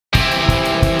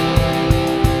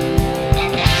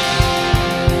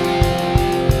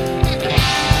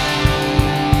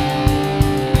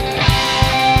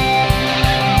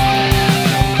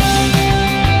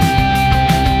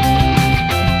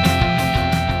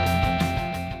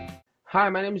Hi,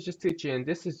 my name is Just Tucci, and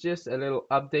this is just a little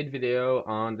update video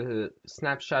on the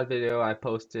snapshot video I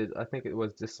posted. I think it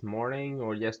was this morning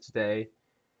or yesterday.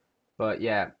 But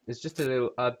yeah, it's just a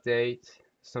little update.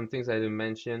 Some things I didn't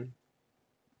mention.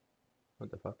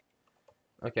 What the fuck?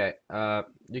 Okay,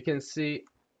 you can see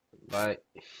right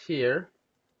here,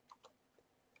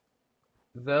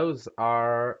 those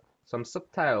are some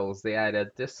subtitles they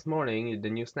added this morning in the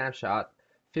new snapshot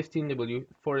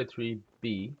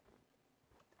 15W43B.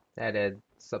 Added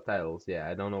subtitles. Yeah,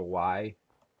 I don't know why,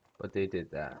 but they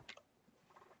did that.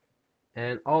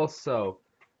 And also,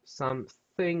 some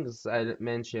things I didn't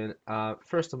mention.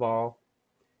 First of all,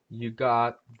 you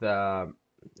got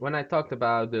when I talked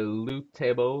about the loot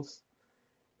tables,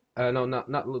 no,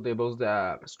 not loot tables,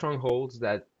 the strongholds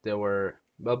that there were,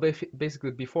 well,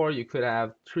 basically before you could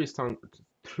have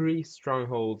three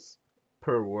strongholds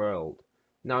per world.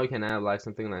 Now you can have like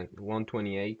something like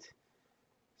 128.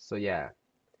 So yeah.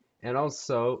 And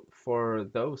also for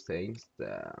those things,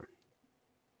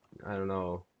 I don't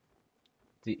know,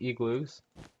 the igloos.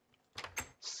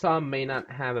 Some may not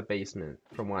have a basement,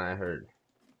 from what I heard.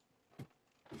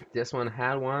 This one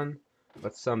had one,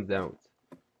 but some don't.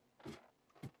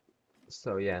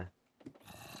 So yeah.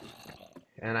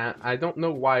 And I don't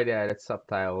know why they added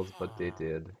subtitles, but they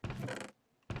did.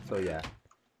 So yeah.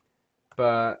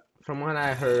 But from what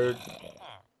I heard,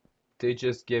 they're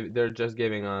just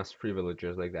giving us free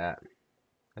villagers like that.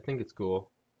 I think it's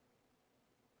cool.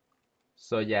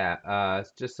 So yeah,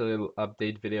 it's just a little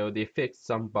update video. They fixed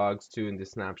some bugs too in the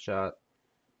snapshot.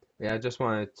 Yeah, I just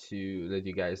wanted to let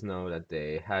you guys know that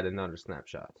they had another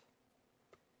snapshot.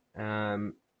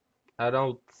 Um, I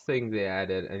don't think they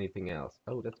added anything else.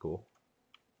 Oh, that's cool.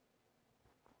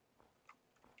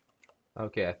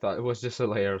 Okay, I thought it was just a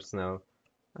layer of snow.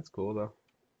 That's cool though.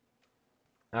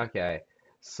 Okay,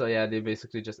 so yeah, they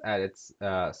basically just added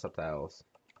subtitles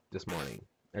this morning.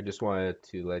 I just wanted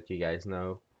to let you guys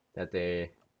know that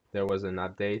there was an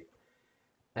update.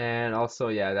 And also,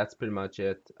 yeah, that's pretty much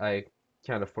it. I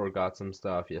kind of forgot some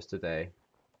stuff yesterday.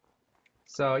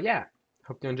 So yeah,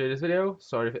 hope you enjoyed this video.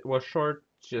 Sorry if it was short,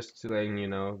 just to letting you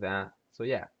know that. So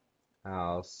yeah,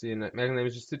 I'll see you next. My name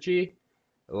is Justucci.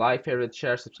 Like, favorite,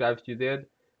 share, subscribe if you did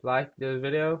like the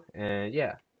video, and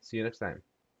yeah, see you next time.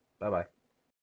 Bye bye.